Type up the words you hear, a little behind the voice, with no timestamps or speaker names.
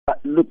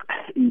Look,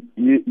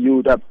 you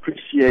would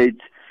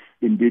appreciate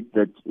indeed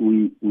that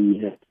we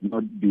have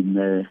not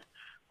been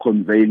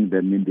conveying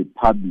them in the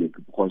public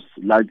because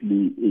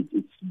largely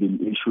it's been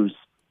issues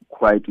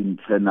quite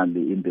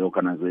internally in the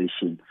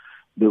organization.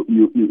 There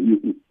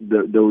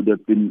would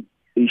have been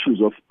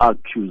issues of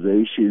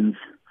accusations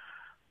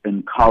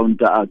and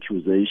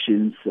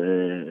counter-accusations,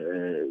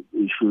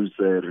 issues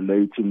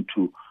relating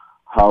to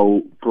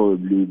how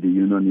probably the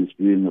union is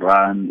being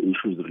run,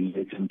 issues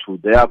relating to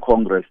their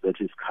Congress that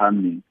is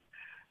coming.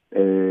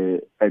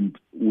 And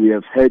we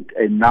have had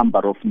a number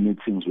of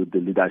meetings with the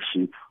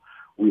leadership.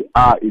 We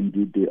are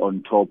indeed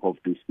on top of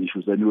these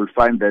issues, and you will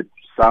find that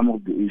some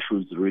of the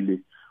issues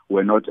really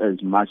were not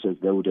as much as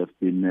they would have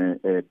been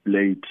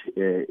played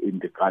in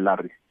the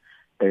gallery,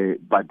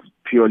 but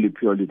purely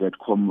that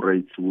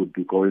comrades would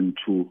be going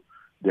to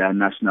their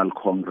national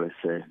congress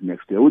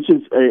next year, which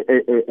is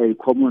a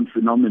common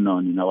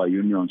phenomenon in our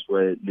unions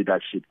where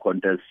leadership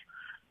contests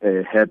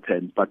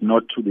happen, but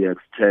not to the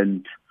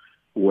extent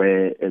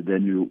where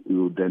then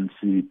you then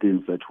see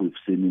things that we've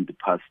seen in the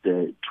past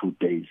 2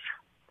 days.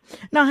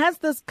 Now, has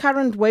this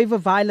current wave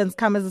of violence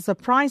come as a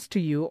surprise to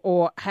you,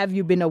 or have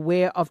you been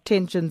aware of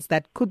tensions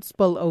that could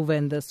spill over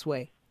in this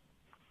way?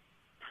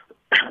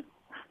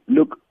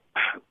 Look,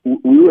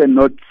 we were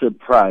not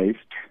surprised.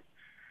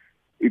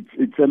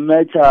 It's a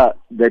matter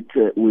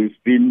that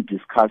we've been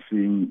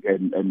discussing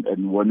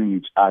and warning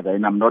each other,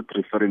 and I'm not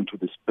referring to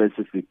the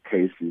specific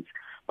cases,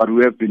 but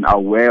we have been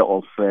aware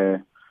of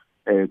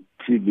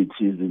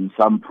activities in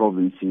some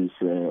provinces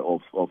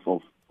of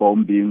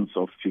bombings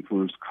of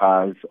people's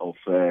cars, of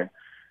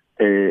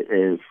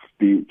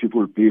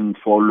people being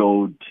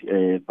followed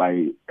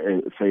by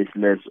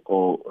faceless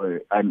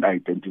or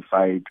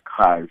unidentified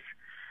cars,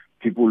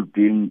 people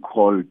being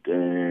called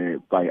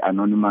by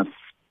anonymous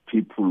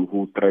people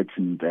who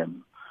threaten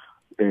them.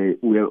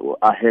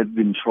 I have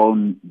been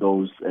shown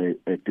those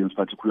things,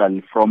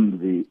 particularly from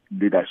the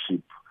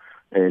leadership,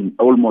 and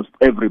almost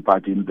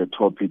everybody in the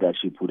top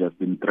leadership would have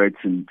been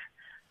threatened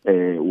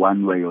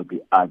one way or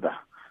the other.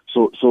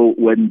 So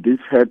when this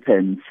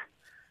happens,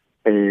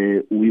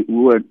 we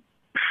were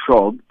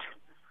shocked,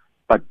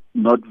 but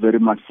not very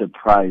much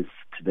surprised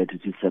that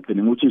it is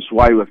happening, which is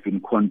why we've been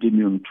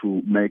continuing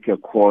to make a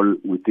call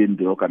within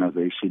the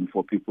organization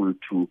for people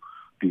to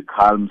be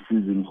calm,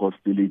 ceasing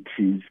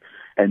hostilities,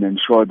 and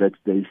ensure that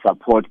they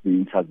support the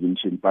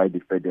intervention by the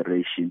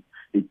Federation.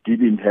 It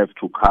didn't have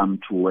to come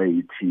to where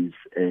it is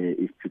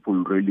if people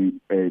really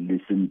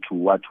listen to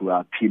what we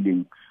are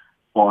appealing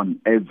on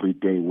every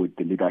day with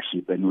the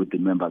leadership and with the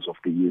members of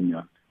the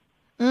union.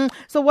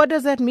 So what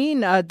does that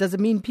mean? Does it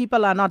mean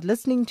people are not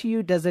listening to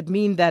you? Does it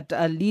mean that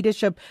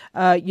leadership,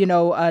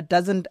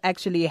 doesn't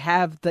actually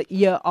have the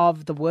ear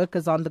of the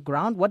workers on the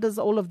ground? What does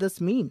all of this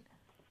mean?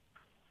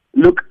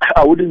 Look,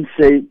 I wouldn't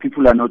say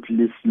people are not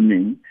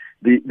listening.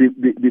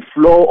 The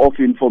flow of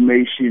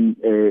information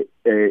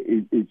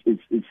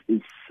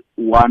is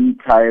one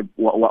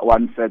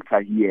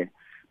factor here,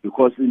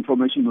 because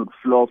information would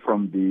flow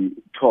from the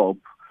top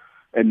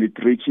and it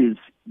reaches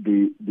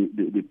the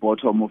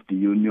bottom of the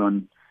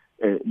union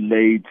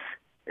late.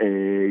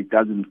 It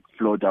doesn't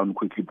flow down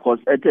quickly, because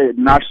at a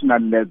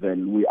national level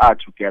we are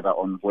together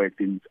on where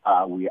things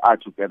are. We are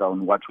together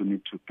on what we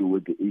need to do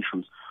with the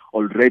issues.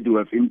 Already we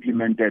have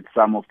implemented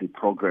some of the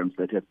programs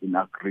that have been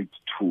agreed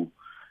to,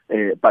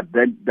 but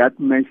then that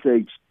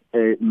message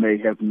may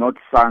have not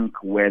sunk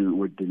well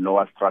with the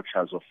lower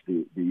structures of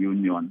the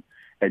union,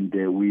 and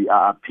we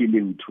are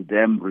appealing to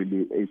them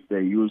really, if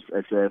they use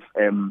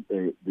SFM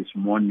this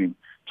morning,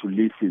 to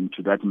listen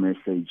to that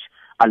message.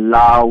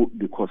 Allow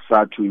the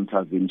Cosatu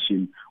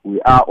intervention.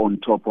 We are on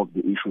top of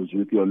the issues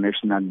with your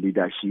national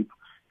leadership,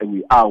 and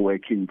we are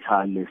working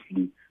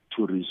tirelessly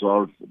to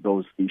resolve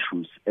those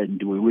issues.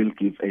 And we will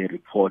give a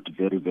report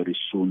very, very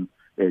soon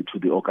to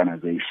the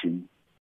organization.